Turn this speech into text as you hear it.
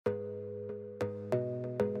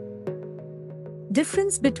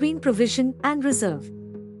Difference between provision and reserve.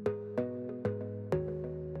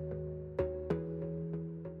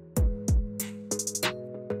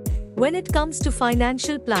 When it comes to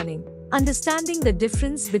financial planning, understanding the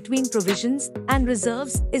difference between provisions and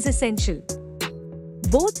reserves is essential.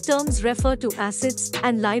 Both terms refer to assets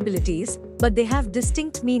and liabilities, but they have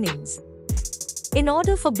distinct meanings. In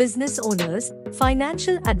order for business owners,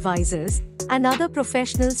 financial advisors, and other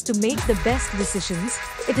professionals to make the best decisions,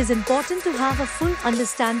 it is important to have a full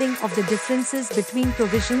understanding of the differences between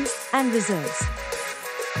provisions and reserves.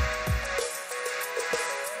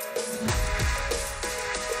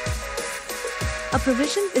 A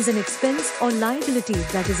provision is an expense or liability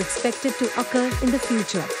that is expected to occur in the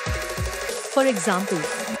future. For example,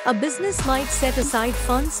 a business might set aside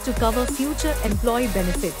funds to cover future employee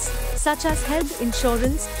benefits, such as health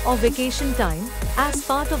insurance or vacation time, as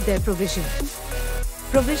part of their provision.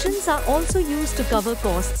 Provisions are also used to cover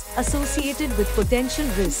costs associated with potential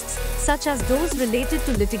risks, such as those related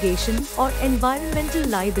to litigation or environmental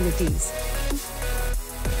liabilities.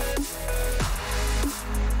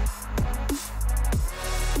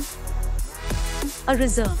 A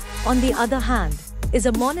reserve, on the other hand, is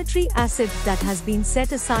a monetary asset that has been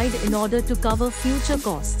set aside in order to cover future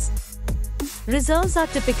costs. Reserves are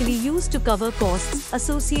typically used to cover costs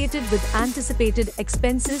associated with anticipated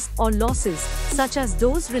expenses or losses, such as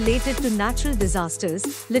those related to natural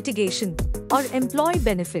disasters, litigation, or employee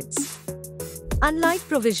benefits. Unlike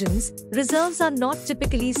provisions, reserves are not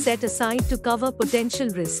typically set aside to cover potential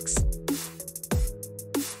risks.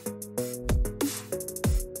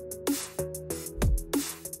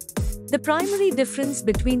 The primary difference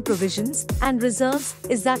between provisions and reserves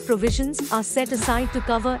is that provisions are set aside to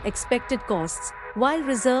cover expected costs, while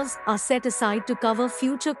reserves are set aside to cover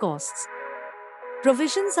future costs.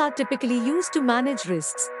 Provisions are typically used to manage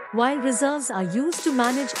risks, while reserves are used to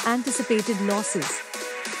manage anticipated losses.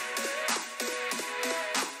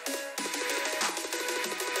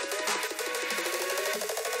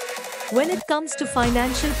 When it comes to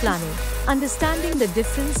financial planning, understanding the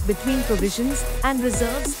difference between provisions and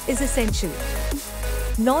reserves is essential.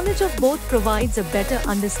 Knowledge of both provides a better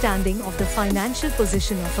understanding of the financial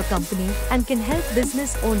position of a company and can help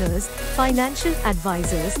business owners, financial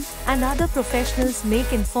advisors, and other professionals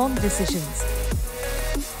make informed decisions.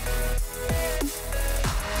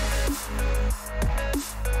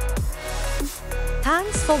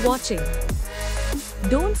 Thanks for watching.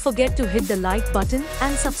 Don't forget to hit the like button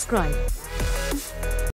and subscribe.